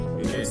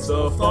It's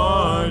the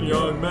Fine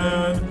Young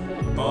Man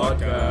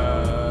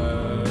Podcast.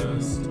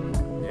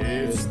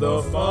 It's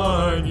the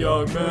Fine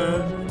Young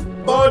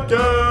Man Podcast.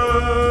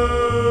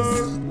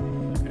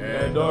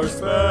 And our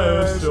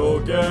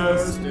special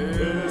guest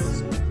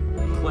is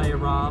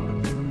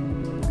Robb.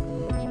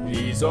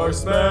 He's our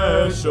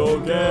special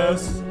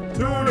guest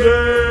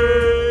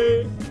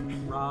today.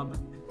 Robb.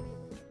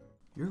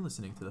 You're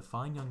listening to the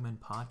Fine Young Men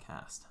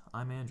Podcast.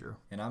 I'm Andrew.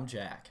 And I'm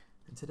Jack.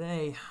 And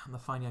today on the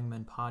Fine Young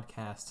Men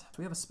Podcast,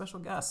 we have a special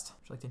guest.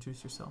 Would you like to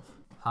introduce yourself?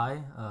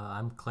 Hi,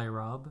 I'm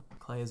Robb.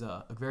 Clay is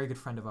a very good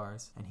friend of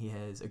ours, and he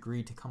has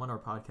agreed to come on our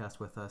podcast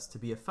with us to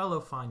be a fellow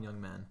Fine Young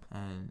Man.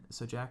 And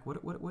so, Jack, what's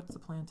the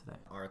plan today?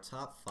 Our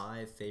top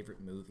 5 favorite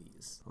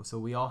movies. So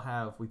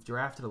we've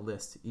drafted a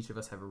list. Each of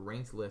us have a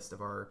ranked list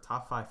of our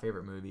top 5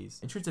 favorite movies.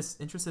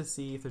 Interested to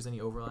see if there's any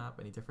overlap,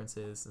 any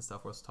differences and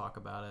stuff. Let's talk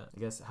about it. I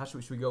guess,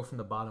 should we go from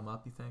the bottom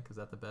up, you think? Is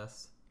that the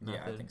best method?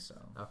 Yeah, I think so.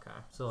 Okay.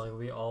 So like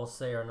we all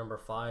say our number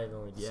 5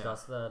 and we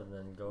discuss that and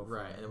then go from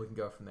right, there. and then we can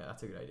go from there.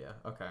 That's a good idea.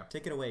 Okay.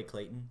 Take it away,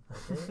 Clayton.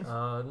 Okay.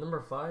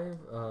 Number 5,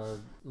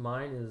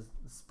 mine is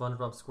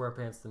SpongeBob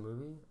SquarePants the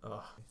movie.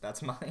 Ugh,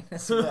 that's mine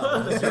as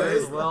well.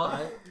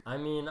 Well, I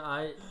mean,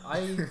 I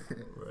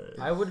Right.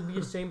 I would be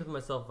ashamed of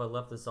myself if I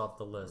left this off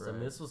the list. I mean,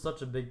 Right. this was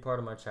such a big part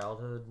of my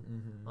childhood.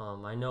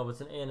 Mm-hmm. I know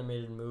it's an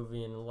animated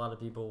movie, and a lot of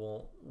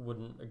people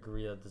wouldn't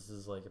agree that this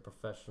is like a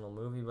professional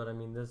movie. But I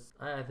mean,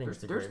 I think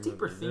it's a There's great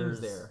deeper movie. themes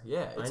there.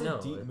 Yeah, it's I know,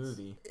 a deep it's-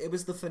 movie. It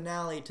was the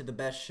finale to the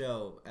best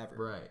show ever.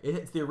 Right.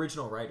 It's the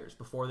original writers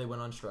before they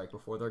went on strike,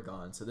 before they're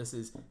gone. So this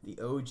is the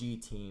OG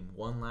team.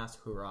 One last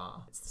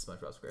hurrah. It's the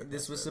SpongeBob SquarePants.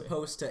 This was movie.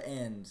 supposed to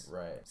end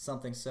Right.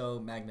 something so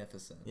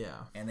magnificent.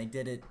 Yeah. And they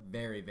did it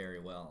very, very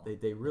well.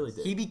 They really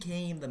did. He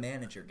became the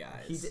manager,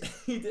 guys.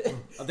 He did.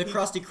 Of the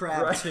Krusty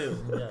Krab, Right. too.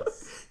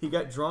 Yes. He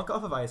got drunk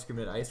off of ice cream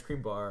at an ice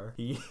cream bar.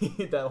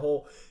 That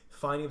whole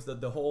finding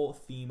the whole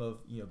theme of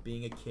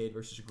being a kid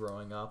versus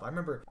growing up. I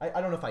remember I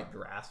don't know if I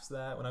grasped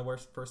that when I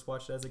first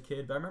watched it as a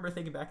kid, but I remember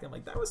thinking back then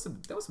like that was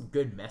some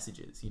good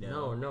messages.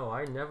 No,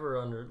 I never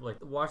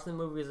watching the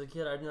movie as a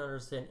kid. I didn't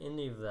understand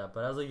any of that.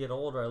 But as I get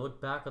older, I look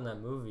back on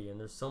that movie and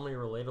there's so many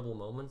relatable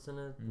moments in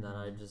it that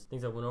I just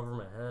things that went over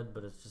my head.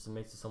 But it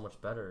makes it so much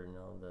better.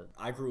 That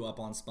I grew up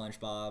on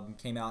SpongeBob.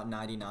 Came out in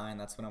 '99.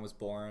 That's when I was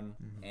born,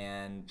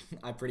 and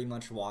I pretty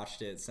much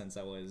watched it since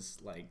I was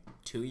like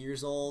 2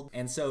 years old.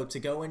 And so to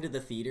go into the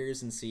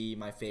theaters and see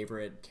my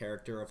favorite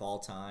character of all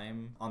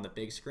time on the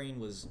big screen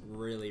was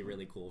really,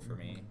 really cool for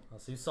me. Oh,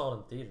 so you saw it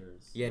in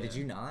theaters? Yeah, did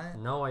you not?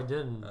 No, I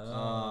didn't.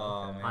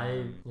 Oh,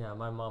 okay. man.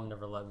 My mom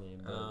never let me.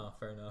 But Oh,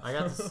 fair enough. I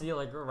got to see it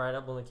like right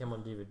up when it came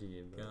on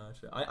DVD. But.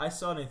 Gotcha. I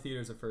saw it in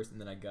theaters at first, and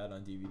then I got it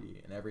on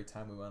DVD. And every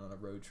time we went on a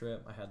road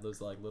trip, I had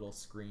those like little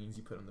screens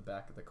you put on the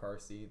back of the car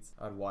seats.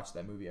 I'd watch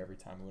that movie every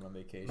time we went on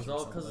vacation. It was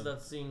all because of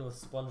that scene with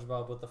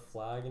SpongeBob with the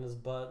flag in his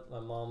butt. My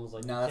mom was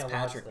like, No, "You that's can't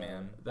watch Patrick, that."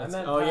 man. I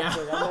meant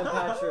Patrick.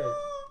 Patrick.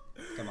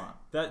 Come on.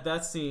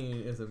 That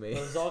scene is amazing.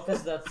 It was all because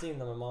of that scene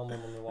that my mom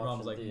wouldn't let me watch. My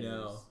mom's in like,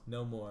 theaters.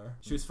 no more.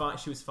 She was fine.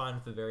 She was fine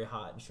with the very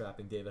hot and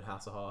strapping David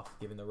Hasselhoff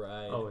giving the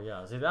ride. Oh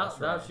yeah, see That's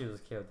that right. she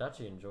was okay with. That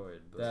she enjoyed.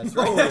 But. That's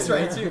right. That's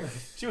right.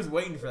 She was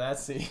waiting for that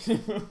scene.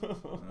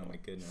 Oh my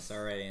goodness.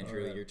 All right,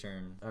 Andrew, All right. your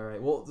turn. All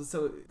right. Well,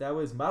 so that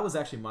was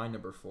actually my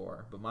number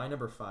 4, but my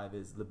number 5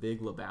 is The Big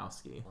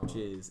Lebowski, which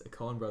is a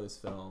Coen Brothers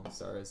film.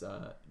 Stars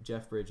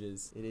Jeff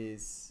Bridges. It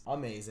is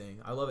amazing.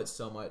 I love it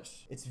so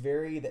much. It's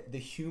the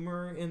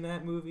humor in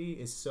that movie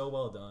is so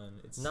well done.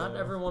 It's Not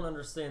everyone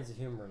understands the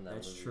humor in that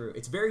That's movie. true.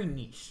 It's very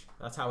niche.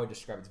 That's how I would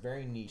describe it. It's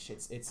very niche.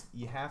 It's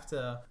you have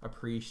to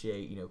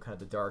appreciate, kind of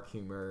the dark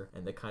humor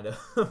and the kind of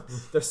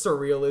the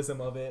surrealism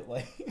of it.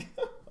 Like,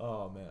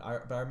 oh man.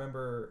 But I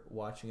remember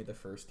watching it the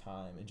first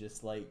time and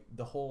just like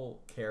the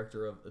whole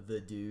character of the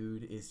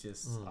dude is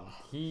just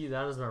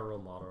That is my role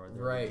model right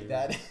there.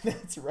 right.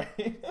 That's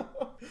right.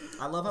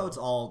 I love how it's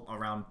all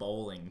around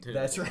bowling, too.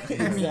 That's right.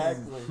 I mean,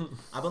 Exactly.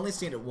 I've only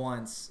seen it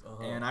once,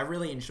 and I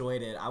really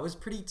enjoyed it. I was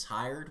pretty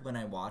tired when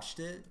I watched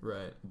it.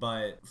 Right.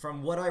 But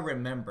from what I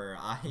remember,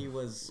 I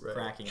was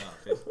cracking up.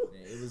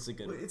 It was a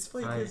good one. It's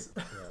funny because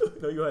Yeah.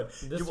 no, go ahead.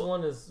 This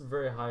one is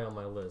very high on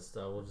my list.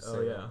 I will just say.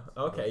 Oh yeah.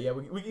 that. Okay. Yeah.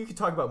 You can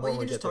talk about more. Well, you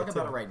when can we just get talk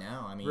there, about too. it right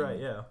now. I mean, Right.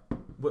 Yeah.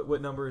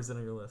 What number is it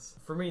on your list?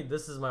 For me,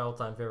 this is my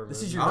all-time favorite movie.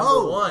 This is your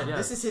Oh, number 1.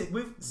 yes. This is it.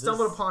 We've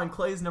stumbled upon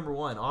Clay's number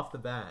 1 off the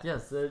bat.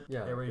 Yes.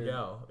 Yeah. There we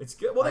go. It's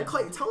good. Well, then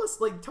Clay, tell us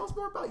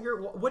more about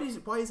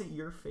why is it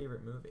your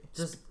favorite movie?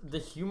 Just the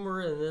humor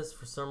in this,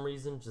 for some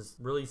reason, just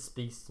really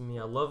speaks to me.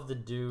 I love the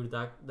dude.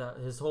 That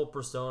his whole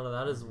persona.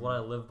 That is what I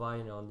live by.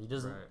 He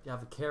doesn't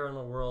have a care in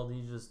the world.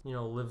 He just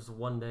lives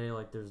one day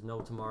like there's no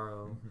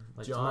tomorrow.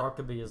 Like tomorrow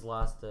could be his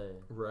last day.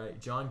 Right.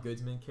 John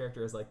Goodman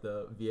character is like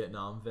the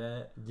Vietnam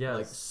vet. Yes.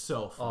 Like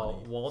so funny.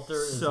 Oh, Walter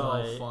is So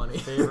my funny.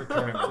 favorite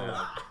character.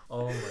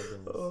 Oh my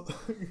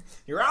goodness.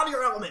 You're out of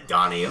your element,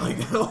 Donnie. Like,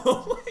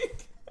 oh my.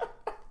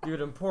 Dude,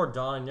 and poor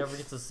Don never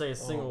gets to say a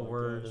single my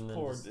word, gosh, and then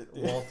poor just D-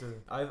 Walter.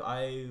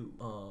 I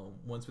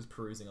once was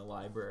perusing a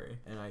library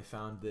and I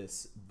found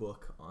this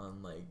book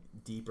on like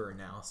deeper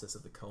analysis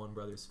of the Coen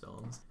Brothers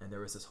films, and there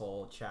was this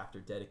whole chapter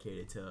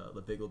dedicated to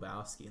The Big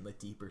Lebowski and like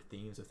deeper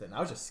themes with it. And I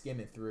was just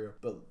skimming through,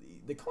 but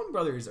the Coen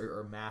Brothers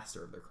are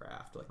master of their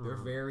craft. Like they're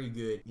very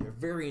good,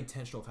 very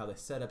intentional with how they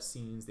set up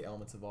scenes, the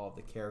elements involved,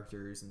 the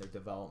characters and their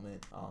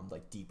development,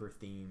 like deeper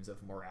themes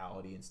of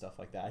morality and stuff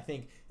like that. I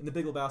think in The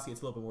Big Lebowski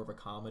it's a little bit more of a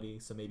comedy,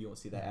 so maybe you won't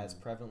see that as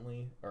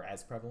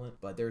prevalent,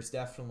 but there's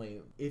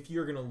definitely, if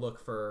you're gonna look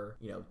for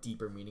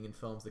deeper meaning in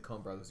films, the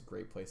Coen Brothers is a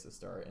great place to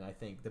start, and I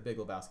think The Big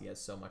Lebowski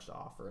has so much to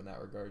offer in that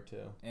regard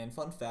too. And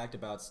fun fact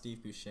about Steve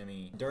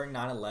Buscemi, during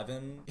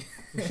 9/11,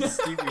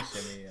 Steve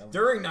Buscemi.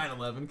 During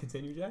 9/11,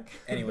 continue, Jack.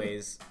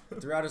 Anyways,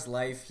 throughout his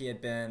life, he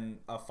had been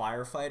a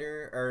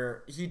firefighter,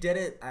 or he did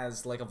it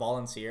as like a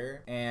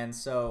volunteer. And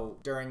so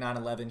during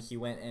 9/11, he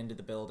went into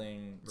the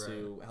building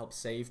to help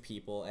save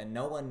people, and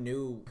no one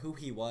knew who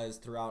he was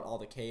throughout all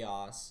the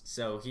chaos.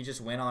 So he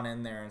just went on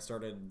in there and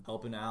started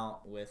helping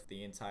out with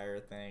the entire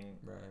thing.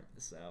 Right.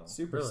 So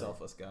Super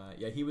selfless guy.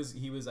 Yeah, he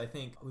was. I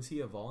think, was he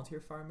a volunteer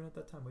fireman at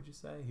that time? What'd you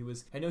say? He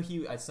was. I know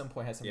he at some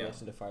point had some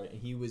relation to fire, and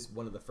he was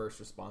one of the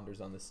first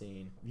responders on the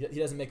scene. He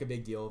doesn't make a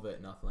big deal of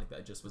it, nothing like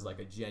that. Just was like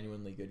a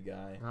genuinely good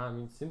guy. I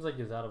mean, it seems like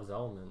he was out of his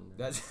element.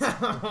 That's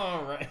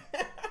all right.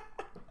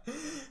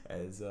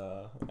 As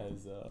the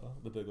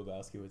Big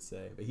Lebowski would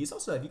say. But he's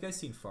also, have you guys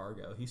seen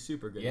Fargo? He's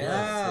super good.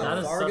 Yeah, That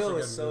is Fargo such a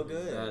is so good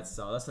movie. good. That's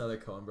another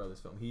Coen Brothers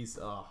film.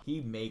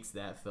 He makes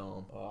that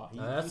film.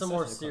 That's he's a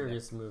more such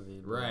serious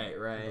movie. Right.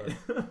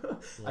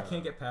 But, I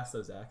can't get past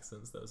those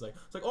accents though. It's like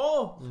it's like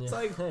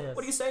Yes.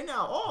 what do you say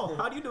now? Oh,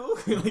 how do you do?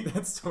 Like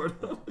that's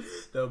sort of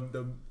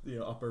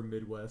the upper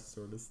Midwest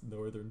sort of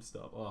northern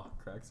stuff. Oh,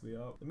 cracks me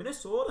up.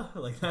 Minnesota,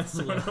 like that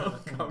sort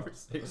of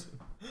conversation.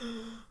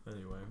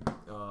 Anyway,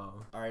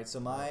 all right, so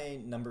my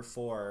number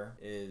 4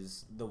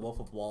 is The Wolf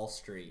of Wall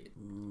Street.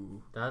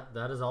 ooh,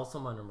 that is also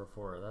my number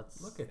 4.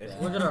 That's look at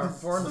that. Look at our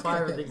 4 and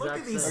 5 are the Look at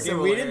exact these same.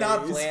 Okay, we did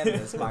not similarities. plan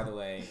this, by the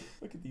way.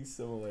 Look at these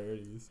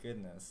similarities.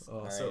 Goodness. Oh,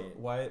 All so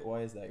right.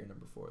 why is that your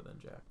number 4 then,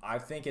 Jack? I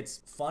think it's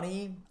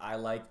funny. I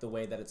like the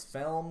way that it's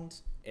filmed.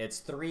 It's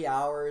 3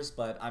 hours,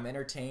 but I'm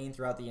entertained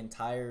throughout the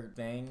entire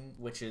thing,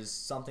 which is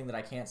something that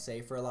I can't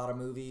say for a lot of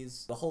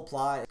movies. The whole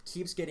plot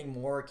keeps getting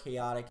more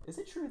chaotic. Is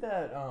it true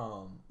that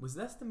was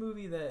that the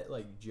movie that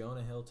like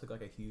Jonah Hill took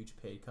like a huge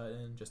pay cut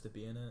in just to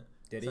be in it?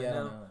 Did So he? I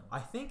don't know. I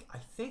think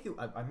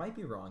I might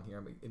be wrong here.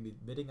 I'm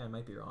admitting I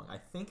might be wrong. I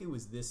think it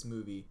was this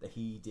movie that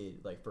he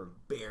did like for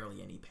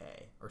barely any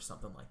pay or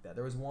something like that.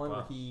 There was one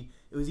where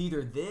it was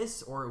either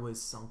this or it was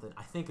something.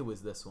 I think it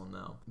was this one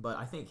though. But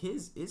I think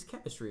his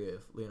chemistry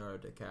of Leonardo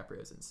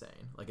DiCaprio is insane.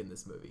 Like in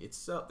this movie,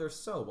 they're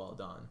so well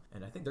done,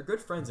 and I think they're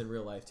good friends in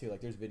real life too.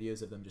 Like there's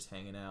videos of them just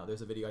hanging out.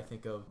 There's a video I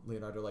think of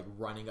Leonardo like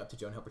running up to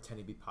Jonah Hill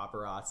pretending to be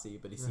paparazzi,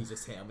 but he sees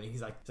just him and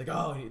he's like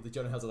oh, the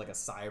Jonah Hill's like a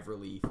sigh of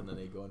relief, and then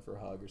they go in for a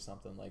hug or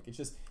something. Like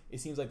it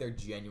seems like they're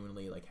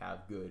genuinely like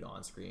have good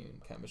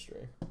on-screen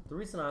chemistry. The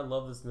reason I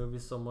love this movie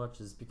so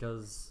much is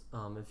because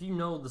if you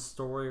know the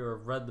story or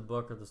have read the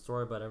book or the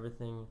story about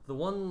everything, the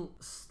one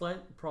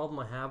slight problem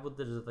I have with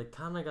it is that they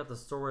kind of got the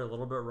story a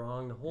little bit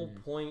wrong. The whole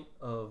point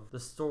of the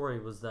story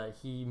was that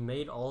he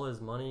made all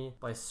his money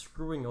by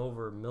screwing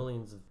over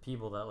millions of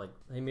people. That like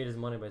he made his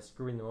money by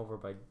screwing them over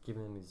by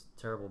giving them these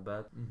terrible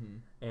bets.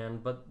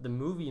 But the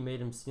movie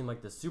made him seem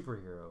like the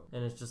superhero,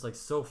 and it's just like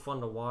so fun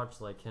to watch,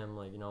 like him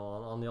like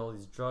on all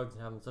these drugs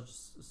and having such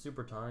a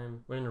super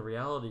time, when in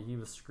reality he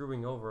was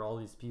screwing over all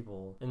these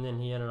people, and then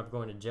he ended up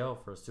going to jail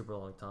for a super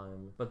long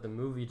time. But the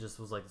movie just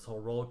was like this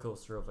whole roller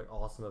coaster of like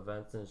awesome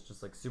events, and it's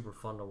just like super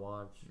fun to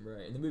watch.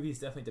 Right, and the movie is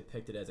definitely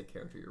depicted as a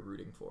character you're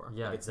rooting for.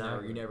 Yeah, like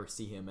exactly. You never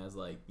see him as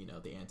like the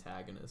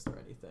antagonist or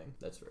anything.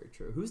 That's very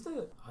true.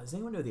 Does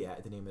anyone know the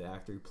name of the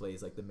actor who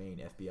plays like the main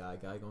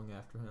FBI guy going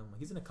after him? Like,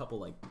 he's in a couple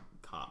like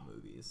cop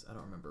movies. I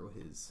don't remember what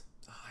his.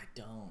 I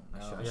don't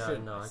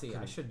know.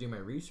 I should do my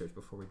research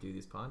before we do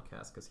these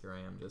podcasts, because here I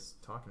am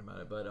just talking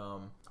about it. But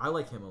I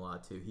like him a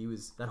lot too. He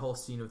was that whole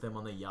scene with him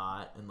on the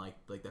yacht and like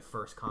the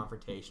first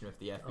confrontation with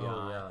the FBI.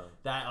 Oh, yeah.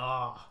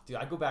 That dude,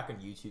 I go back on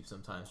YouTube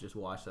sometimes just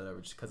watch that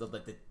over just because of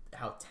like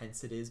how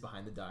tense it is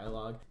behind the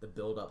dialogue, the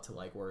build up to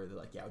like where they're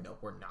like, yeah, no,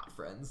 we're not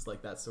friends,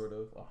 like that sort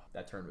of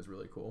that turn was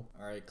really cool.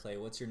 All right, Clay,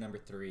 what's your number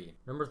 3?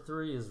 Number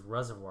 3 is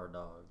Reservoir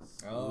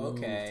Dogs. Oh,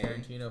 okay.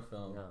 Tarantino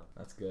film. Yeah.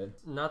 That's good.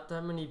 Not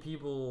that many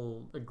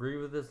people agree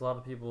with this. A lot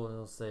of people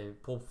will say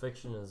Pulp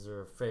Fiction is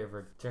their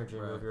favorite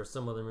Tarantino movie or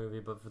some other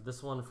movie, but for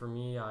this one, for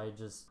me, I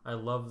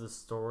love the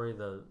story,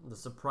 the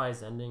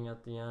surprise ending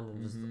at the end,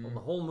 and just the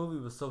whole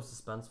movie was so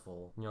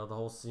suspenseful. The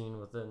whole scene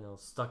with it,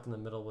 stuck in the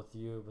middle with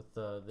you with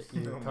the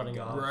ear cutting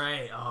off.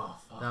 Right. Oh,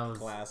 fuck. That was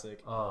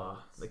classic.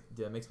 Like,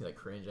 yeah, it makes me like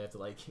cringe. I have to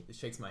like, it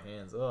shakes my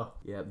hands. Oh,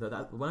 yeah.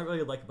 What I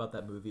really like about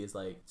that movie is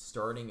like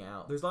starting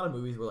out. There's a lot of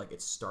movies where like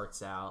it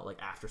starts out like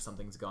after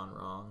something's gone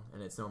wrong,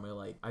 and it's normally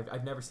like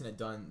I've never seen it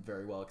done done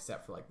very well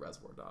except for like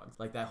Reservoir Dogs.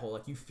 Like that whole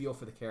like you feel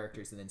for the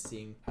characters and then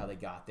seeing how they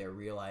got there,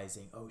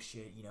 realizing oh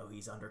shit, you know,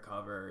 he's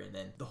undercover, and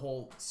then the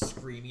whole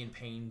screaming in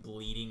pain,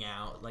 bleeding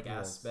out like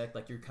aspect,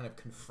 like you're kind of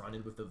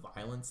confronted with the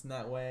violence in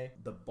that way.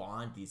 The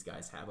bond these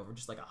guys have over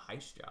just like a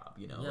heist job,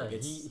 you know. Yeah,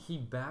 like he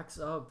backs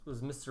up. It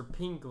was Mr.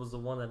 Pink was the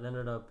one that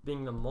ended up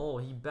being the mole.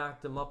 He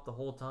backed him up the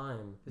whole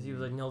time because he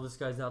was like, no, this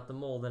guy's not the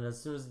mole. Then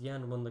as soon as the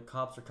end, when the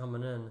cops are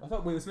coming in, I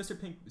thought, wait, was Mr.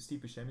 Pink Steve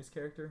Buscemi's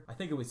character? I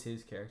think it was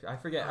his character. I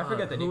forget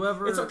the name.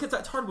 Whoever,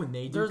 It's hard when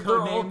they do they're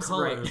code all names.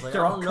 colors. Right. Like,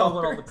 They're I all don't know what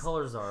all colors. the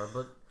colors are,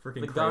 but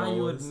Freaking the guy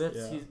who Crayolas,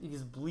 admits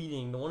he's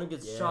bleeding, the one who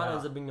gets shot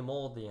ends up being the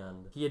mole at the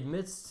end. He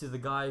admits to the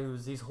guy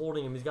he's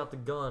holding him. He's got the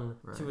gun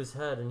to his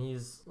head, and he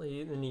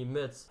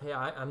admits, "Hey,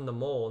 I'm the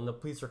mole," and the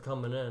police are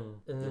coming in,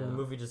 and then the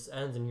movie just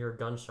ends, and you hear a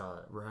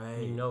gunshot. Right.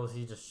 And he knows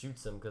he just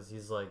shoots him because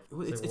he's like,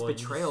 it's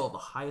betrayal of the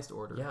highest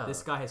order. Yeah.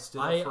 This guy has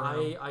stood up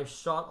for him. I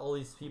shot all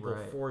these people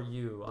for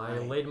you. I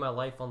laid my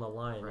life on the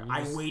line. Right.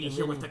 I waited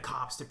here with the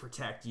cops to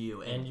protect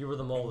you, and you were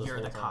the mole.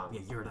 You're the cop. Time.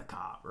 Yeah, you're the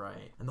cop.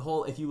 Right. And the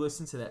whole, if you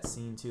listen to that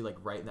scene too, like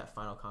right in that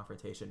final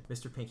confrontation,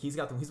 Mr. Pink, he's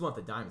one with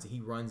the diamonds. He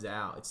runs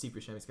out. It's Steve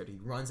Buscemi's character. He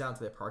runs out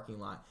into the parking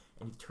lot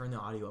and he turned the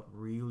audio up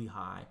really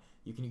high.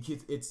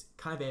 It's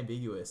kind of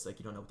ambiguous. Like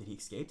you don't know, did he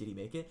escape? Did he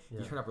make it? Yeah.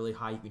 You turn up really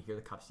high. You can hear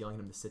the cops yelling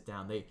at him to sit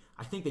down.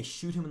 I think they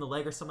shoot him in the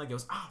leg or something. Like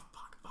goes, oh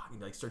fuck. And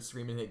he like starts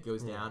screaming and it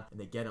goes down and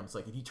they get him. So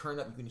like if you turn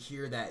up, you can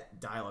hear that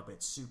dialogue, but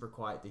it's super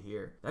quiet to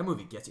hear. That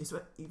movie gets you.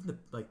 So even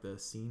the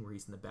scene where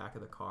he's in the back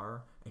of the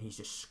car and he's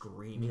just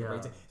screaming,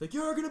 right? He's like,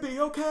 "You're gonna be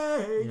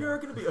okay. You're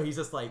gonna be." Oh, he's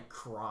just like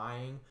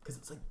crying because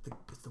it's like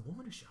it's the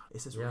woman who shot.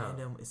 It's this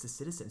random. It's the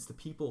citizens, the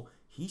people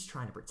he's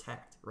trying to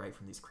protect, right,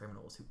 from these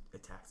criminals who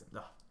attacks him.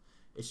 Ugh.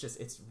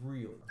 It's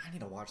really. I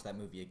need to watch that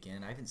movie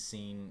again. I haven't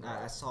seen.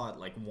 I saw it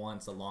like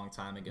once a long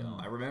time ago.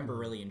 I remember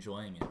really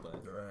enjoying it,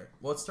 but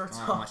well, it starts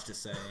not off, much to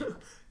say.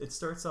 It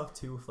starts off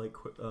too with like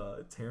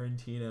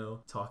Tarantino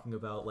talking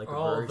about like a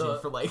virgin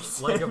for like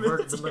a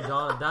virgin, the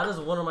Madonna. That is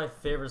one of my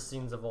favorite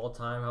scenes of all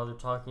time. How they're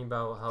talking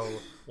about how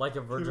Like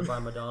a Virgin by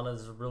Madonna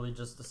is really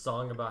just a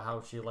song about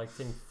how she likes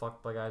getting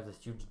fucked by guys with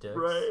huge dicks.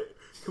 Right.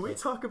 Can we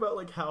talk about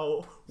like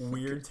how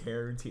weird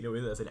Tarantino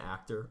is as an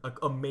actor?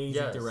 Like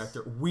amazing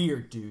director.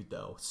 Weird dude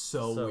though.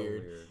 So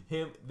weird.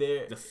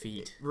 The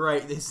feet.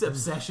 Right. This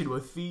obsession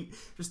with feet.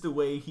 Just the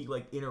way he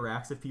like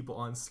interacts with people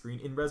on screen.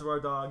 In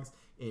Reservoir Dogs,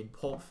 in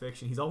Pulp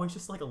Fiction, he's always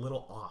just like a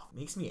little off.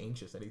 Makes me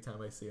anxious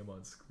anytime I see him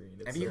on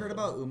screen. Have you heard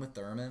about Uma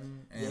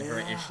Thurman and her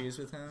issues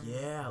with him?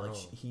 Yeah, like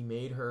he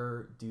made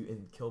her do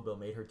in Kill Bill,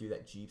 made her do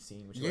that Jeep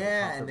scene, which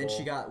and then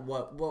she got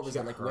what was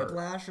it, like hurt.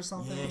 Whiplash or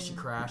something? Yeah, she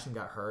crashed and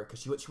got hurt because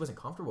she wasn't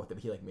comfortable with it.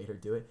 But he like made her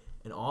do it.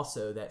 And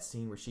also that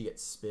scene where she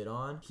gets spit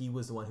on, he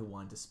was the one who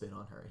wanted to spit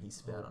on her, and he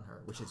spat on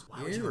her, which is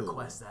why would you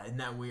request that? Isn't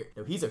that weird?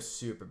 No, he's a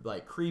super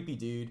like creepy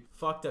dude,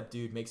 fucked up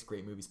dude, makes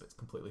great movies, but it's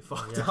completely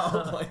fucked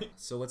up. Like,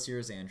 so what's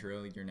yours,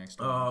 Andrew? Your next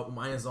one?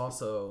 Mine is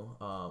also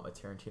a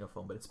Tarantino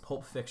film, but it's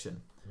Pulp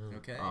Fiction.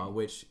 Okay.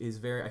 Which is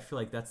very, I feel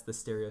like that's the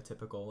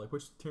stereotypical, like,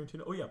 which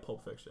Tarantino? Oh yeah,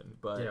 Pulp Fiction.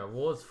 But yeah,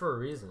 well, it's for a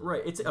reason.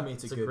 Right. It's a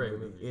good great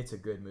movie. It's a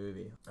good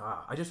movie.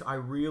 I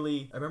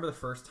remember the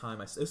first time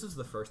this was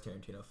the first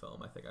Tarantino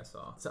film I think I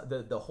saw. So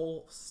the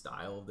whole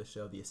style of the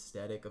show, the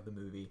aesthetic of the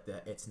movie,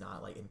 that it's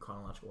not like in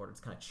chronological order.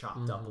 It's kind of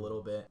chopped up a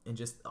little bit, and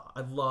just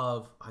I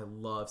love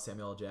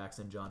Samuel L.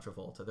 Jackson, John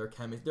Travolta.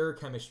 Their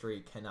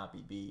chemistry cannot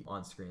be beat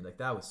on screen. Like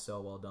that was so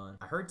well done.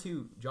 I heard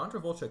too, John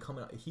Travolta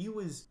coming out. He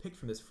was picked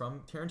from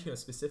Tarantino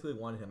specifically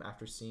wanted him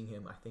after seeing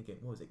him. I think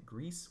what was it,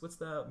 Grease? What's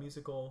the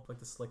musical? Like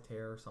the slicked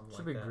hair or something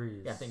like that. Should be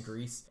Grease. Yeah, I think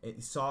Grease. And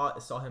he saw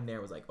him there.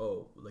 And was like,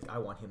 oh, like I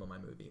want him on my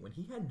movie. When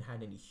he hadn't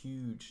had any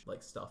huge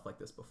like stuff like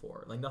this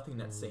before, like nothing in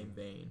that same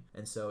vein.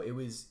 And so it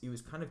was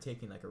kind of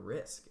taking like a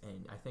risk,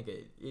 and I think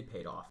it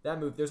paid off. That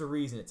movie, there's a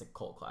reason it's a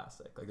cult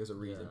classic. Like there's a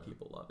reason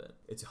people love it.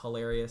 It's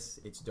hilarious.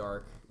 It's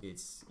dark.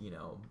 It's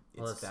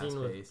it's fast paced.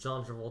 With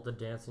John Travolta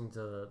dancing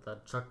to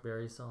that Chuck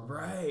Berry song.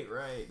 Right.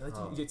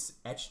 Like it's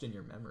etched in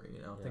your memory.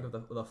 Think of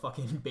the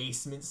fucking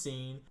basement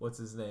scene. What's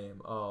his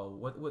name? Oh,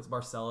 what's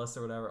Marcellus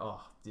or whatever?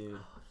 Oh, dude.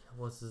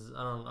 What's his?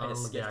 I don't I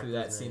skipped through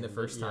that scene the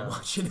first time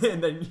watching it,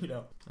 and then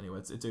Anyway,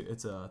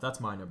 it's that's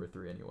my number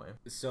 3 anyway.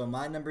 So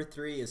my number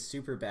 3 is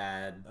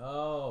Superbad.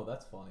 Oh,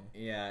 that's funny.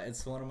 Yeah,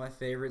 it's one of my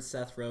favorite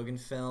Seth Rogen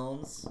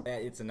films.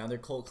 It's another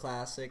cult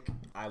classic.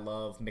 I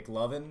love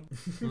McLovin.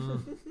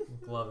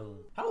 McLovin.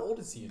 How old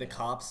is he? The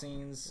cop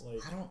scenes.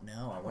 Like, I don't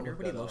know. I wonder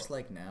what he looks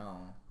like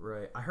now.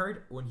 Right. I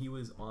heard when he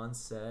was on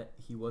set,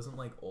 he wasn't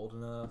like old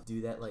enough to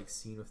do that like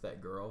scene with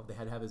that girl. They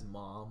had to have his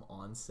mom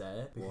on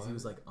set because he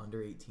was like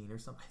under 18 or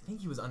something. I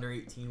think he was under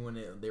 18 when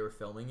they were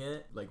filming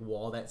it. Like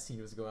while that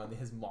scene was going on,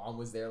 his mom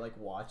was there like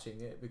watching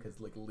it because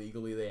like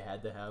legally they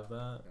had to have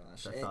that.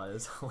 Gosh, I thought it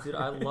was hilarious. Dude,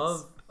 I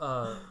love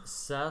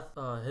Seth,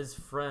 his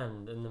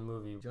friend in the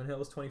movie. Jonah Hill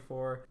was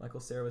 24. Michael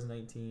Cera was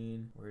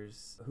 19.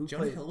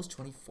 Jonah Hill was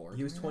 24.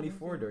 He was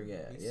 24 during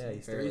it. Yeah,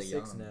 he's 36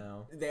 young.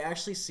 Now. They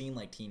actually seem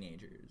like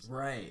teenagers.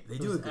 Right. Right. They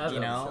do a good Evan, job You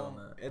know, showing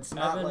that. it's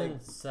not Evan like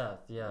and Seth,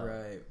 yeah.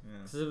 Right.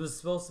 Because it was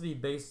supposed to be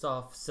based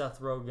off Seth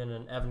Rogen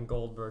and Evan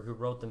Goldberg, who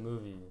wrote the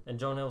movie, and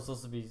Jonah Hill was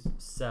supposed to be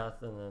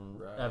Seth, and then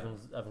Right.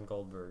 Evan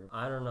Goldberg.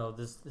 I don't know,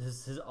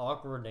 his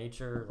awkward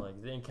nature,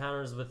 like the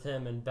encounters with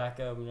him and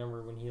Becca.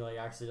 Remember when he like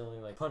accidentally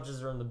like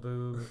punches her in the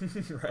boob?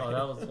 Right. Oh,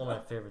 that was one of my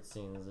favorite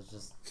scenes. It's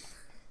just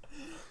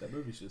That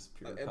movie's just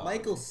pure and comedy.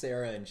 Michael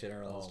Cera in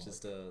general Oh is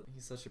just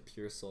he's such a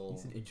pure soul.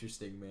 He's an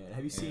interesting man.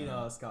 Have you seen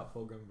Yeah. Scott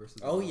Pilgrim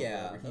versus? Oh the World,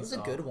 yeah, where that was a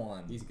he's, good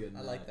one. He's good. In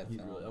I like that He's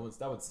film. Really,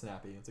 that one's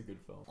snappy. It's a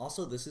good film.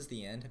 Also, This Is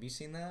the End. Have you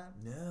seen that?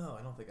 No,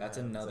 I don't think That's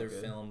I have. another Is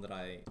that good? film that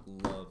I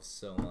love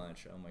so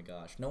much. Oh my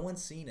gosh. No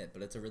one's seen it,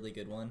 but it's a really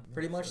good one.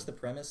 Pretty much the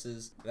premise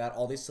is that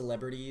all these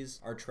celebrities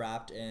are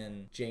trapped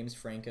in James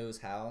Franco's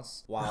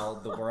house while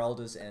the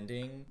world is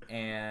ending,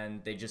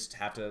 and they just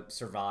have to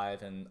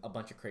survive, and a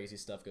bunch of crazy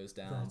stuff goes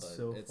down. That's but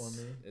so it's,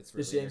 funny. It's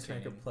really Does James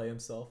Franco entertaining. play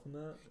himself in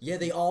that? Yeah,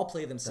 they all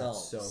play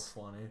themselves. That's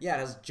so funny. Yeah, it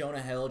has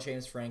Jonah Hill,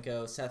 James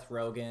Franco, Seth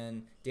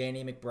Rogen,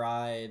 Danny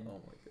McBride,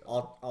 Oh my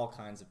god. all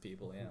kinds of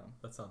people, yeah.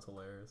 That sounds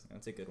hilarious.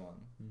 That's a good one.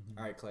 Mhm.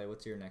 All right, Clay,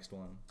 what's your next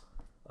one?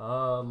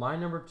 my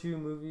number 2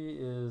 movie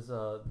is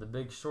The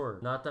Big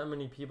Short. Not that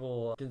many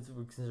people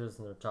would consider this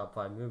in their top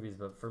 5 movies,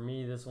 but for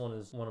me, this one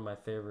is one of my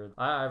favorites.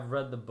 I've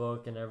read the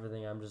book and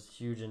everything. I'm just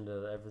huge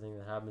into everything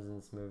that happens in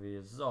this movie.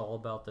 It's all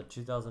about the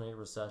 2008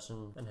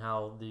 recession and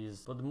how the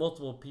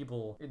multiple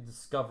people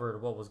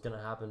discovered what was going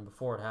to happen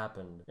before it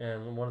happened.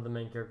 And one of the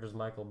main characters,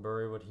 Michael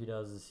Burry, what he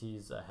does is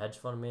he's a hedge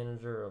fund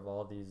manager of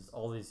all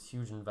these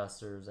huge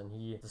investors, and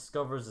he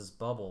discovers this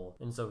bubble,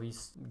 and so he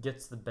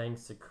gets the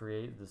banks to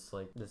create this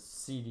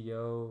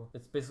CDO.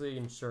 It's basically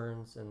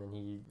insurance, and then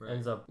he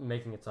ends up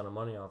making a ton of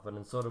money off it,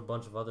 and so do a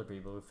bunch of other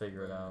people who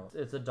figure it out.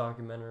 It's a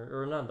documentary,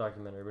 or not a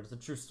documentary, but it's a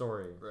true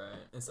story. Right.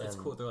 It's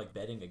cool. They're like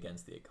betting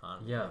against the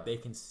economy. Yeah. Like,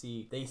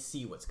 they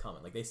see what's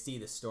coming. Like they see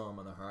the storm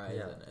on the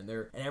horizon, and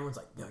everyone's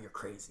like, no, you're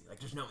crazy. Like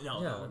there's no.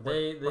 Yeah,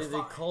 we're they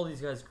fine. call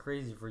these guys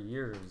crazy for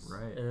years,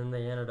 Right. and then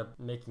they ended up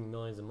making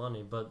millions of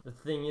money. But the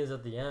thing is,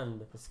 at the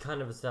end, it's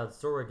kind of a sad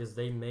story because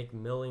they make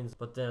millions,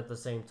 but then at the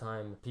same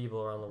time,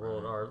 people around the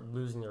world are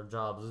losing their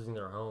jobs, losing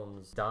their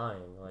homes,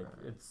 dying. Like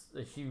it's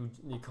a huge.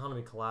 The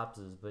economy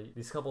collapses, but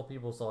these couple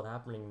people saw it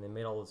happening and they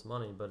made all this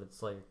money. But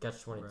it's like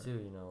catch-22,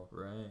 you know.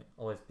 Right.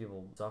 All these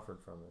people suffered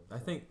from it. I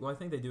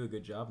think they do a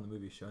good job in the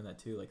movie showing that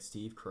too. Like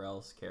Steve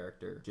Carell's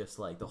character, just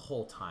like the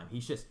whole time,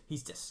 he's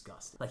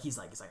disgusted. Like he's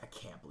like I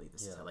can't believe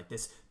this is like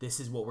this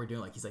is what we're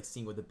doing. Like he's like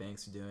seeing what the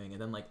banks are doing,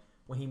 and then like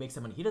when he makes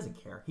that money, he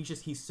doesn't care.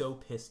 He's so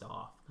pissed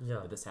off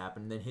that this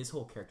happened. And then his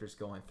whole character's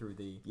going through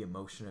the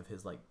emotion of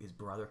his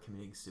brother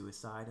committing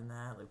suicide and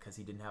that, like because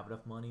he didn't have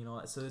enough money and all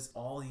that. So there's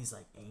all these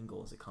like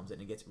angles it comes in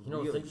and it gets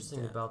really what's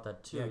interesting about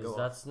that too is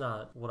that's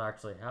not what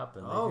actually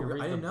happened. Oh, if you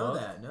read I didn't the know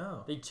book, that.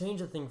 No, they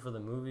changed the thing for the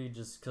movie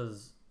just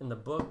because in the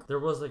book there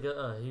was like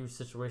a huge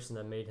situation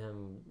that made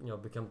him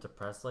become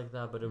depressed like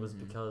that, but it was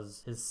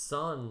because his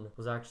son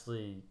was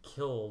actually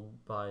killed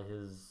by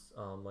his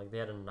they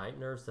had a night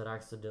nurse that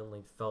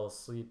accidentally fell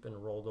asleep and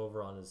rolled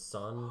over on his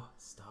son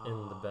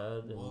in the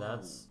bed,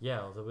 and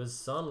so his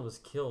son was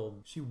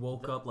killed. She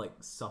woke up like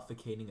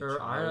suffocating a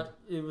child.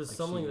 It was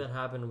something that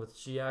happened with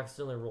she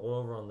accidentally rolled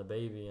over on the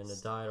baby and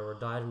it died, or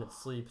died in its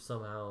sleep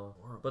somehow.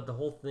 But the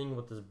whole thing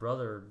with his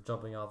brother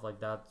jumping off like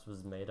that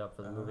was made up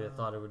for the movie. I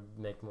thought it would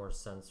make more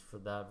sense for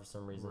that for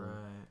some reason.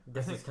 Right. I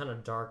guess it's kind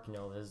of dark,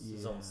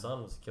 his own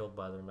son was killed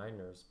by their night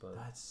nurse, but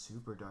that's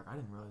super dark. I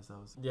didn't realize that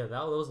was. Yeah,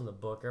 that was in the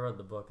book. I read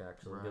the book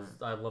actually because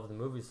I love the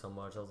movie so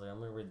much. I was like, I'm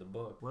gonna read the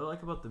book. What I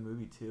like about the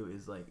movie too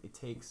is like it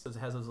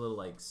has those little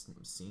like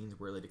scenes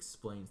where it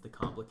explains the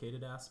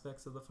complicated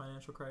aspects of the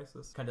financial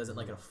crisis. Kind of does it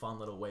like in a fun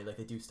little way. Like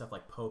they do stuff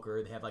like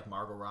poker. They have like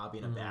Margot Robbie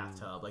in a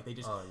bathtub. Like they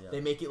just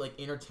they make it like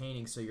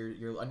entertaining, so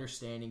you're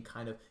understanding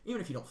kind of,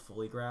 even if you don't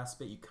fully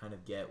grasp it, you kind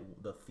of get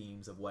the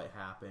themes of what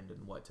happened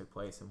and what took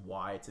place and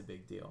why it's a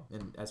big deal.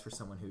 And as for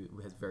someone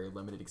who has very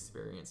limited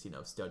experience,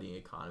 studying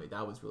economy,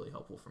 that was really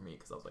helpful for me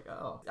because I was like,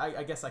 oh,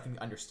 I guess I can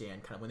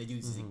understand kind of when they do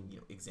these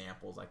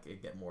examples, I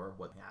could get more of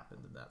what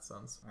happened in that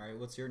sense. All right,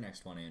 what's your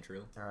next one,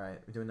 Andrew? All right,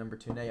 we're doing number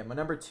 2 now. Yeah, my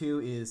number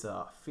 2 is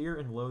Fear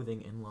and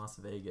Loathing in Las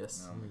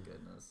Vegas. Oh my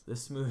goodness.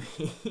 This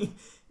movie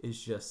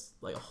is just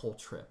like a whole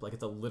trip. Like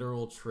it's a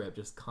literal trip,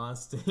 just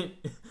constant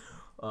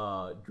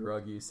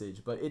drug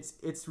usage, but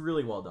it's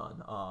really well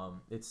done.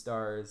 It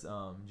stars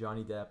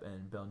Johnny Depp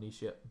and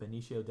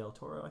Benicio del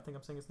Toro. I think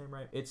I'm saying his name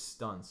right. It's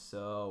done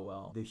so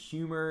well. The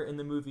humor in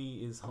the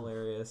movie is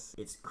hilarious.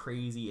 It's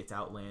crazy. It's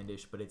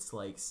outlandish, but it's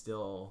like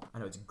still, I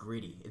know it's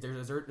gritty.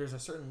 There's a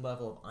certain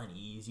level of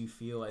unease you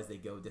feel as they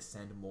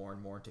descend more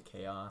and more into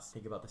chaos.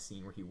 Think about the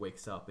scene where he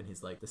wakes up in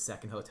his like the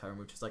second hotel room,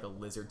 which is like a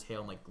lizard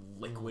tail and like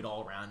liquid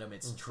all around him.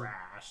 It's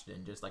trashed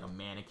and just like a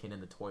mannequin in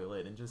the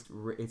toilet and just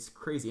it's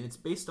crazy. And it's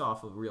based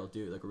off of real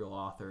dude, like a real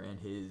author, and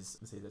his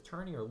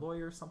attorney or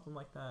lawyer or something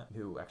like that,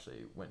 who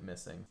actually went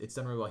missing. It's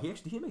done really well.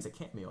 He makes a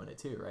cameo in it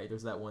too, right?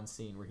 There's that one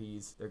scene where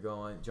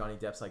Johnny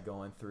Depp's like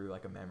going through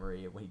like a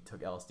memory of when he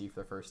took LSD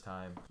for the first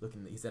time.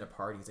 He's at a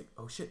party. He's like,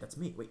 oh shit, that's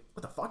me. Wait,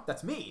 what the fuck?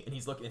 That's me. And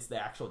he's looking. It's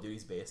the actual dude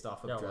he's based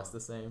off of, dressed the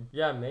same.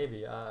 Yeah,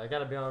 maybe. I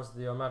gotta be honest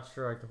with you. I'm not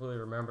sure I completely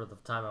remember the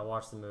time I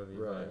watched the movie.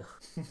 Right.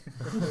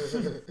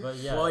 But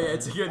yeah. Well, yeah,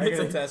 it's a good. I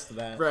can attest to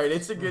that. Right.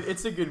 It's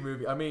a good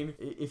movie. I mean,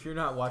 if you're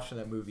not watching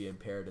that movie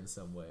impaired in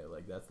some way,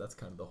 like that's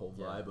kind of the whole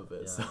vibe of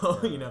it. So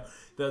you know,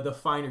 the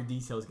finer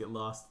details get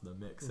lost in the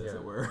mix, as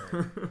it were.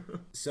 Right.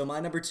 So my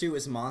number 2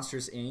 is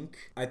Monsters Inc.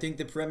 I think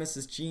the premise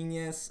is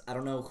genius. I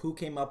don't know who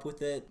came up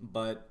with it,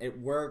 but it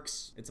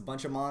works. It's a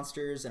bunch of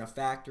monsters in a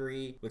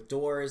factory with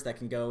doors that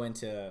can go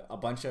into a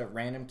bunch of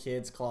random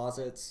kids'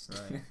 closets.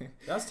 Right.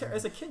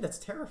 As a kid, that's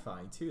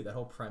terrifying too. That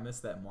whole premise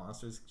that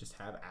monsters just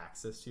have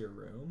access to your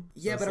room.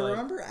 So yeah, but I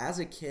remember as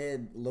a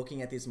kid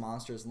looking at these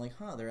monsters and like,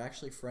 they're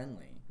actually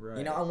friendly. Right.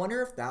 You know, I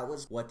wonder if that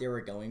was what they were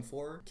going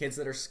for. Kids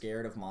that are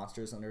scared of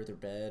monsters under their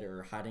bed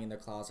or hiding in their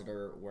closet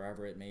or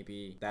wherever it may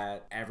be,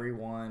 that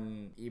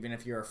everyone, even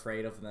if you're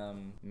afraid of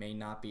them, may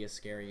not be as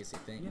scary as you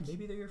think. Yeah,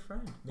 maybe they're your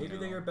friend. Maybe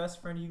they're your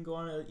best friend you can go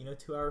on a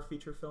 2-hour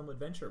feature film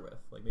adventure with.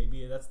 Like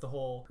maybe that's the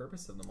whole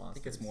purpose of the monsters. I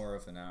think it's more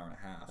of an hour and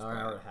a half. An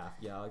hour and a half.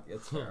 Yeah,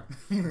 it's fair.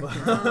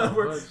 But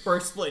we're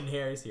splitting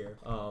hairs here.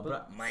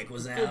 But Mike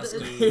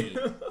Wazowski.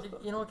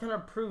 You know, it kind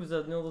of proves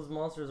that those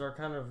monsters are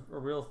kind of a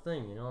real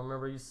thing. You know, I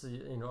remember I used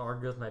to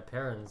argue with my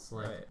parents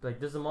like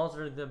there's a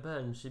monster in the bed,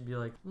 and she'd be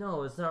like,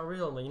 no, it's not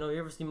real. I'm like, you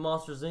ever see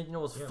Monsters Inc?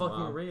 It's fucking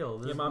Mom. real.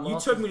 There's Mom, you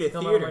took me to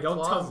theater.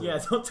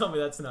 Don't tell me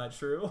that's not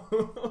true.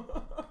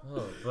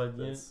 But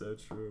that's so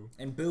true.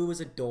 And Boo was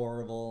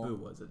adorable. Boo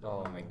was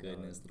adorable. Oh my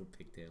goodness, little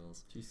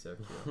pigtails. She's so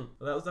cute.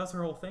 Well, that's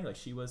her whole thing. Like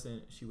she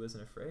wasn't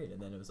afraid, and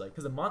then it was like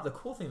because the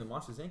cool thing of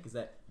Monsters Inc. is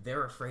that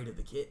they're afraid of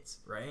the kids,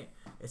 right?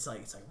 It's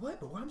like what?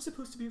 But why am I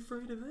supposed to be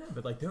afraid of them?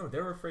 But like no,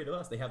 they're afraid of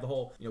us. They have the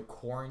whole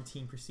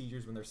quarantine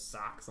procedures when there's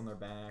socks on their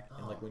back,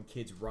 and like when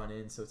kids run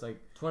in. So it's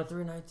like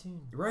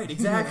 2319. Right,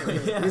 exactly.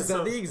 Yeah. Is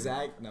that the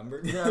exact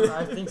number? Yeah,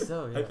 I think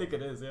so. Yeah. I think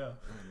it is. Yeah.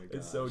 Oh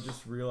and so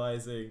just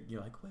realizing,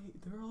 like,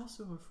 wait, they're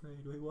also afraid.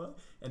 Wait, what?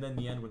 And then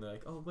the end when they're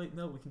like, oh wait,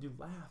 no, we can do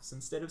laughs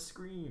instead of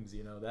screams.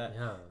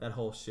 That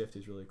whole shift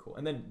is really cool.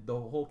 And then the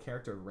whole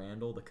character of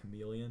Randall, the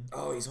chameleon.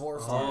 Oh, he's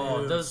horrifying.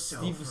 Oh, Dude, does so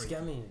Steve freaky.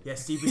 Buscemi. Yeah,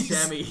 Steve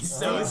Buscemi. He's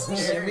so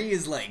Buscemi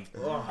is like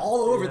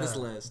all over this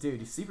Yeah. list.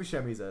 Dude, Steve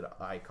Buscemi's an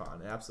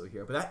icon, an absolute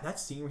hero. But that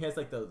scene where he has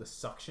like the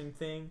suction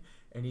thing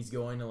and he's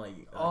going to like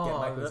get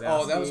Mike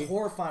Wazowski. That was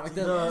horrifying. Like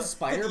the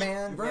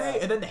Spider-Man. Right,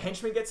 Yeah. and then the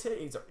henchman gets hit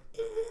and he's like,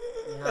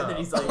 and then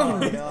he's like, Oh,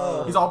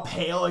 no. he's all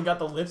pale and got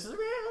the lips.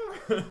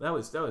 that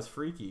was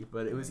freaky,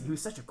 but he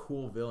was such a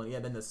cool villain. Yeah,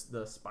 then the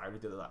spider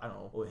did I don't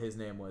know what his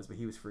name was, but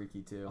he was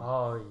freaky too.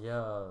 Oh yeah.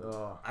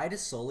 Oh. I had a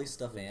Sully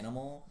stuffed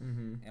animal,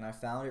 and I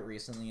found it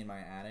recently in my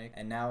attic.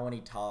 And now when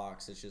he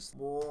talks, it's just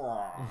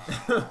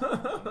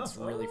it's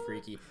really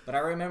freaky. But I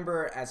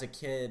remember as a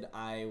kid,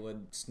 I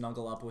would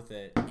snuggle up with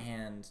it,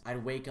 and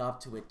I'd wake up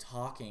to it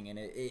talking, and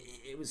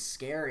it was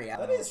scary.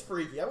 That is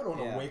freaky. I wouldn't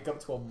want to Yeah. wake up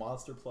to a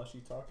monster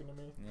plushie talking to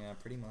me. Yeah,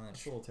 pretty much.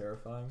 It's a little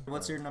terrifying.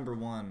 What's your number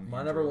one? My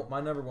Andrew?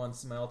 number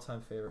one's my all-time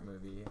favorite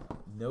movie,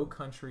 No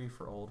Country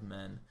for Old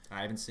Men.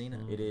 I haven't seen it.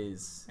 It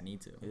is. I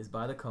need to. It is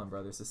by the Coen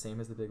Brothers, the same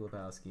as The Big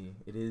Lebowski.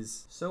 It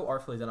is so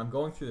artfully done. I'm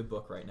going through the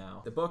book right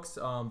now. The book's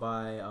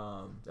by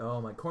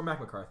Cormac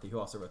McCarthy, who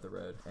also wrote The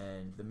Road,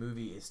 and the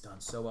movie is done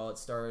so well. It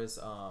stars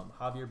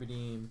Javier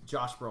Bardem,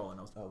 Josh Brolin,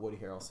 Woody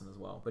Harrelson as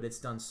well. But it's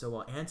done so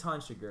well. Anton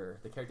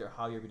Chigurh, the character,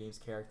 Javier Bardem's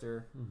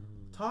character,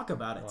 talk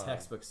about a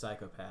textbook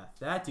psychopath.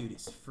 That dude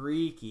is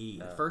freaky.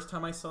 The first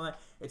time I saw that,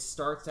 it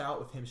starts out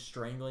with him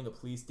strangling a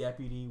police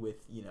deputy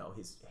with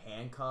his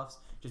handcuffs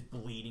just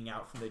bleeding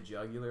out from the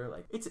jugular.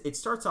 Like it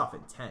starts off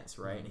intense,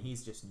 right? And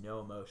he's just no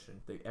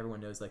emotion. Everyone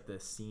knows like the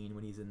scene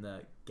when he's in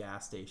the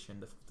gas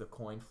station, the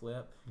coin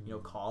flip,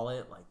 call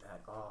it like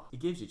that. Oh, it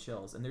gives you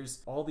chills. And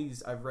there's all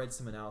these. I've read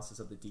some analysis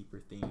of the deeper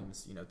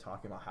themes,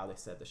 talking about how they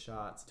set the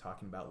shots,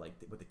 talking about like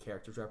what the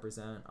characters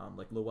represent.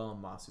 Like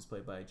Llewellyn Moss, who's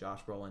played by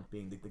Josh Brolin,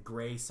 being the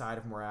gray side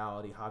of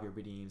morality, Javier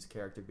Bardem's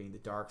character being the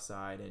dark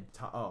side, and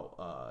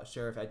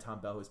Sheriff Ed Tom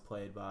Bell, who's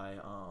played by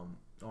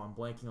I'm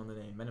blanking on the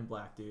name. Men in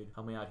Black, dude.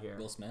 Help me out here.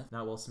 Will Smith?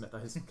 Not Will Smith.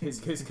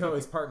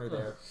 His partner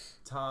there.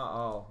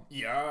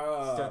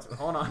 Yeah.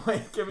 Hold on.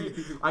 Wait,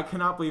 I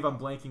cannot believe I'm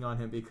blanking on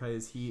him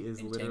because he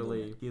is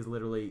literally,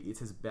 it's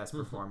his best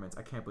performance.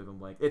 I can't believe I'm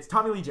blanking. It's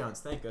Tommy Lee Jones.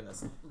 Thank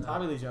goodness.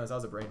 Tommy Lee Jones. That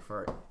was a brain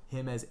fart.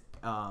 Him as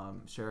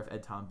Sheriff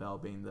Ed Tom Bell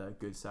being the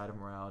good side of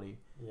morality.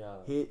 Yeah.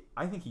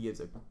 I think he gives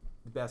the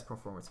best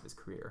performance of his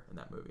career in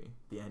that movie.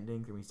 The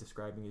ending when he's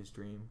describing his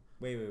dream.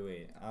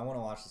 Wait. I want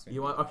to watch this movie.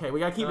 You want? Okay, we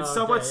gotta keep it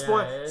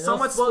Okay,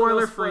 somewhat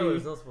spoiler free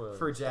No spoilers.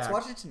 for Jack.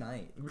 Let's watch it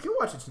tonight. We can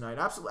watch it tonight.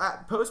 Absolutely.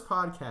 Post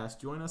podcast,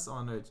 join us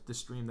on the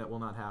stream that will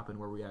not happen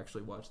where we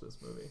actually watch this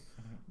movie.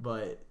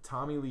 But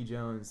Tommy Lee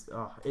Jones,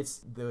 it's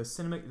the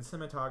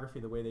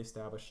cinematography, the way they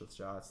establish the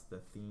shots, the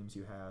themes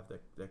you have,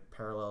 the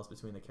parallels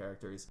between the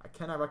characters. I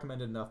cannot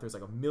recommend it enough. There's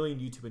like a million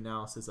YouTube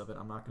analysis of it.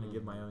 I'm not going to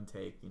give my own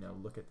take.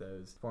 Look at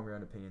those, form your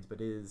own opinions.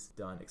 But it is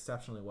done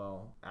exceptionally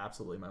well.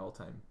 Absolutely my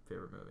all-time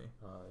favorite movie.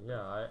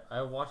 Yeah,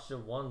 I watched it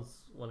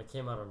once when it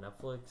came out on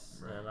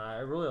Netflix, Right. and I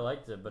really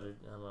liked it, but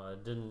I don't know,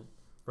 it didn't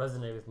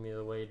resonate with me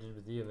the way it did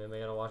with you. Maybe I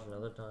gotta watch it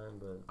another time,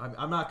 but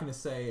I'm not going to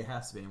say it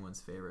has to be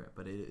anyone's favorite,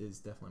 but it is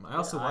definitely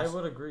mine. I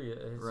would agree.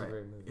 It's a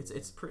great movie.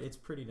 It's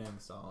pretty dang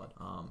solid.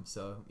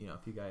 So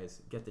if you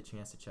guys get the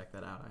chance to check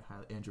that out,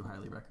 Andrew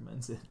highly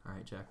recommends it. All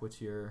right, Jack,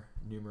 what's your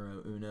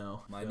numero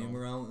uno? My film?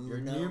 numero uno. Your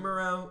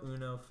numero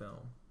uno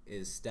film.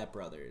 Is Step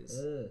Brothers.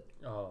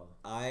 Oh.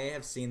 I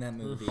have seen that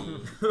movie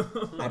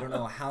I don't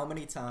know how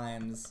many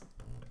times.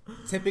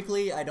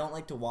 Typically, I don't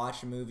like to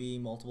watch a movie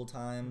multiple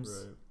times.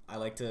 Right. I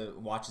like to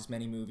watch as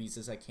many movies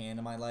as I can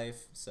in my life,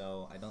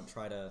 so I don't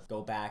try to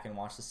go back and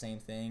watch the same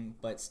thing.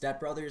 But Step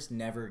Brothers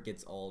never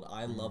gets old.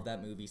 I love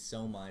that movie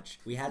so much.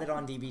 We had it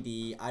on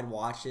DVD. I'd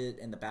watch it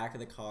in the back of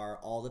the car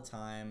all the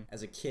time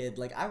as a kid.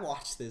 Like, I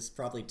watched this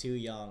probably too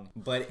young,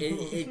 but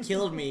it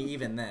killed me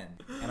even then.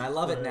 And I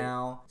love it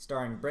now,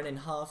 starring Brendan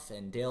Huff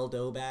and Dale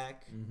Doback,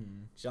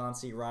 John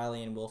C.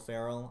 Reilly and Will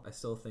Ferrell. I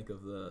still think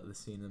of the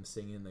scene of them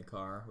singing in the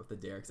car with the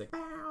Derek. It's like,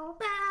 bow,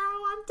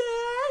 bow, I'm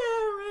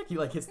Derek. He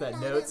like hits that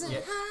note.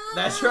 Yeah,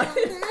 that's right.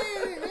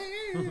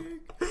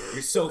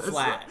 You're so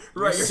flat.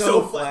 Right, you're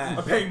so flat.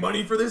 I'm paying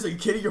money for this. Are you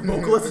kidding? Your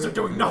vocalists are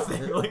doing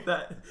nothing. Like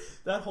that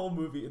whole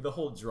movie, the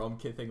whole drum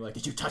kit thing. Like,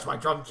 did you touch my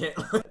drum kit?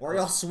 We're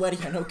all sweaty.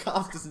 I know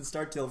cops doesn't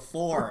start till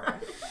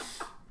 4.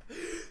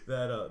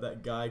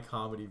 That guy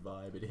comedy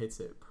vibe, it hits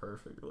it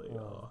perfectly.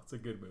 It's a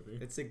good movie.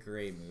 It's a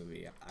great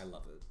movie. I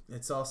love it.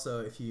 It's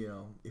also,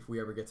 if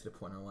we ever get to the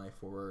point in our life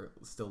where we're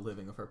still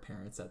living with our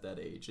parents at that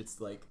age,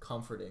 it's like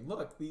comforting.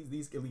 Look,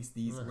 these at least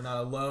we're not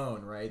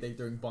alone, right?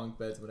 They're in bunk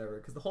beds, whatever.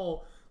 Because the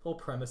whole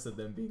premise of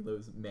them being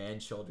those man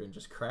children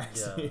just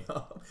cracks me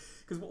up.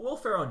 Because Will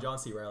Ferrell and John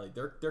C. Reilly,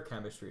 their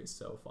chemistry is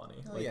so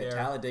funny. Oh, yeah,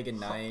 Talladega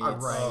Nights.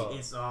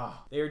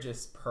 Right. They're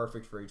just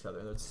perfect for each other.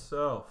 And it's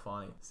so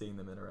funny seeing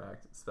them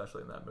interact,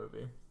 especially in that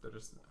movie. They're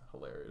just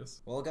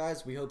hilarious. Well,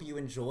 guys, we hope you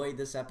enjoyed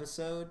this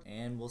episode,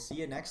 and we'll see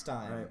you next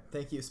time. Right.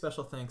 Thank you.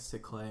 Special thanks to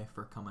Clay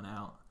for coming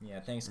out. Yeah,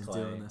 thanks, and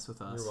Clay. doing this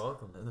with us. You're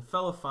welcome. The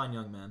fellow fine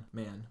young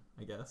man,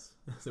 I guess,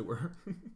 as it were.